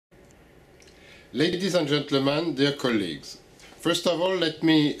Ladies and gentlemen, dear colleagues, first of all, let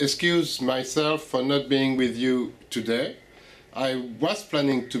me excuse myself for not being with you today. I was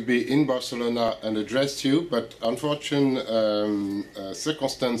planning to be in Barcelona and address you, but unfortunate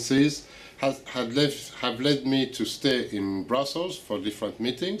circumstances have led me to stay in Brussels for different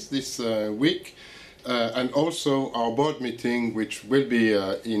meetings this week, and also our board meeting, which will be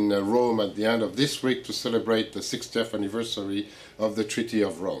in Rome at the end of this week to celebrate the 60th anniversary of the Treaty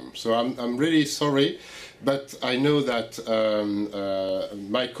of Rome. So I'm really sorry, but I know that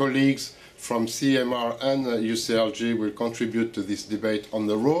my colleagues from CEMR and UCLG will contribute to this debate on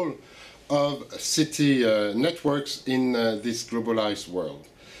the role of city networks in this globalized world.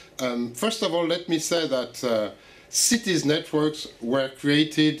 First of all, let me say that cities networks were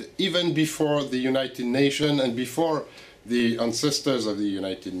created even before the United Nations and before the ancestors of the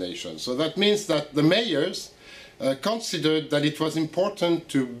United Nations. So that means that the mayors considered that it was important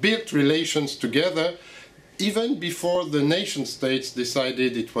to build relations together even before the nation states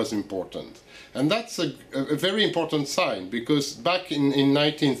decided it was important. And that's a very important sign, because back in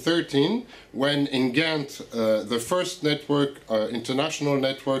 1913, when in Ghent the first network, international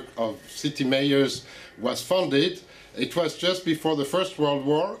network of city mayors was founded, it was just before the First World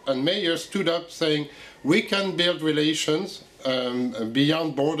War, and mayors stood up saying, we can build relations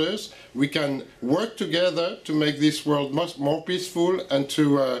beyond borders, we can work together to make this world much more peaceful and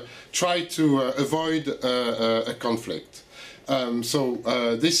to try to avoid a conflict. So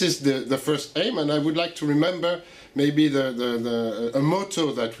this is the first aim, and I would like to remember maybe a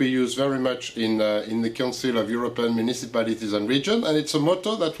motto that we use very much in the Council of European Municipalities and Regions, and it's a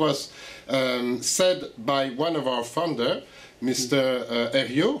motto that was said by one of our founders, Mr.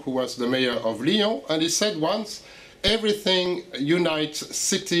 Herriot, who was the mayor of Lyon, and he said once, everything unites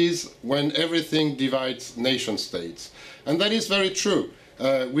cities when everything divides nation states. And that is very true.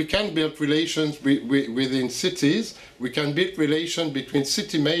 We can build relations within cities, we can build relations between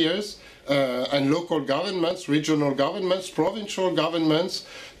city mayors and local governments, regional governments, provincial governments,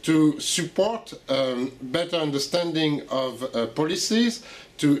 to support better understanding of policies,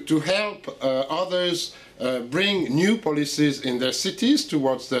 to help others bring new policies in their cities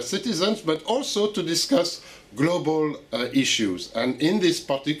towards their citizens, but also to discuss global issues. And in this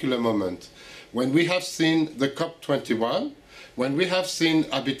particular moment, when we have seen the COP21, when we have seen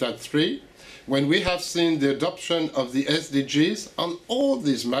Habitat 3, when we have seen the adoption of the SDGs, on all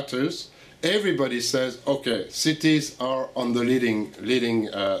these matters, everybody says, okay, cities are on the leading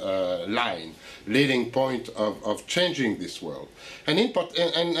point of changing this world. And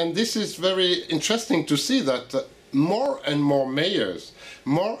this is very interesting to see that more and more mayors,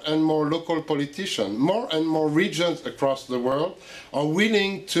 more and more local politicians, more and more regions across the world are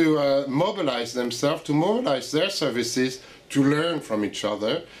willing to mobilize themselves, to mobilize their services, to learn from each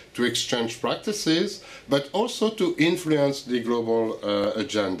other, to exchange practices, but also to influence the global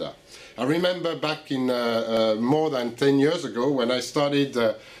agenda. I remember back in more than 10 years ago when I started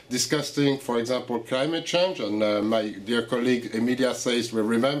discussing, for example, climate change, and my dear colleague Emilia says we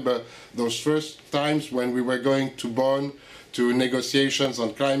remember those first times when we were going to Bonn to negotiations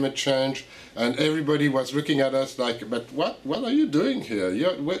on climate change, and everybody was looking at us like, but what are you doing here?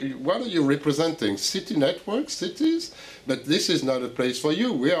 What are you representing? City networks, cities? But this is not a place for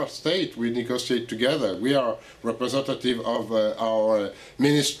you. We are state, we negotiate together. We are representative of our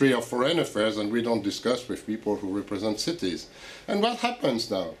Ministry of Foreign Affairs, and we don't discuss with people who represent cities. And what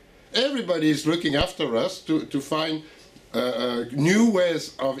happens now? Everybody is looking after us to find new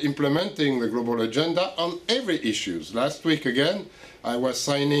ways of implementing the global agenda on every issue. Last week again, I was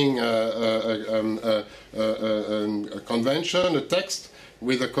signing a convention, a text,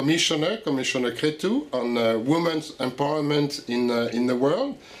 with a commissioner, Commissioner Cretu, on women's empowerment in the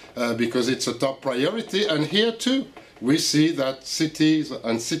world, because it's a top priority. And here too, we see that cities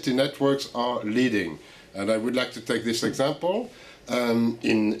and city networks are leading. And I would like to take this example.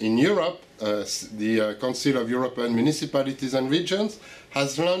 In Europe, the Council of European Municipalities and Regions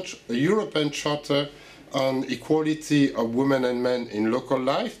has launched a European Charter on equality of women and men in local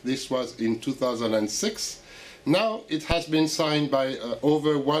life. This was in 2006. Now it has been signed by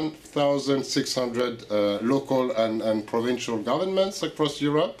over 1,600 local and provincial governments across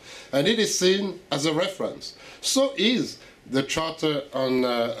Europe, and it is seen as a reference. So is the Charter on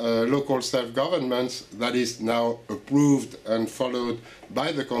local self-governments that is now approved and followed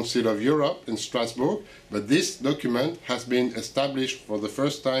by the Council of Europe in Strasbourg, but this document has been established for the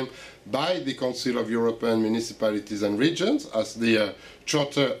first time by the Council of European Municipalities and Regions as the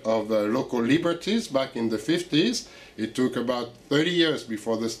Charter of Local Liberties back in the 50s. It took about 30 years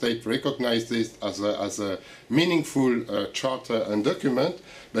before the state recognized this as a meaningful charter and document,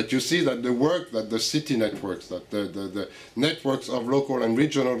 but you see that the work that the city networks, that the networks of local and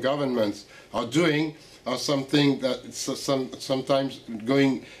regional governments are doing are something that sometimes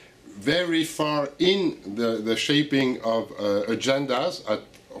going very far in the shaping of agendas at,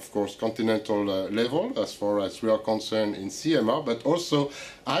 of course, continental level, as far as we are concerned in CMR, but also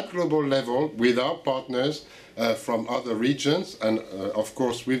at global level with our partners from other regions, and of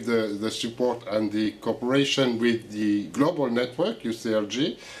course with the support and the cooperation with the global network,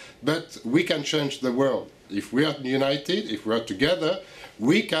 UCLG. But we can change the world. If we are united, if we are together,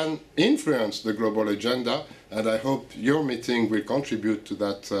 we can influence the global agenda, and I hope your meeting will contribute to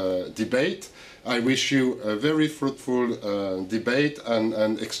that debate. I wish you a very fruitful debate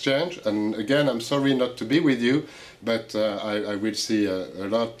and exchange, and again, I'm sorry not to be with you, but I will see a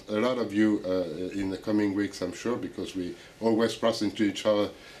lot of you in the coming weeks, I'm sure, because we always cross into each other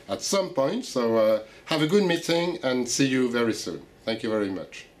at some point. So have a good meeting and see you very soon. Thank you very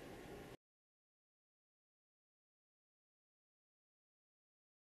much.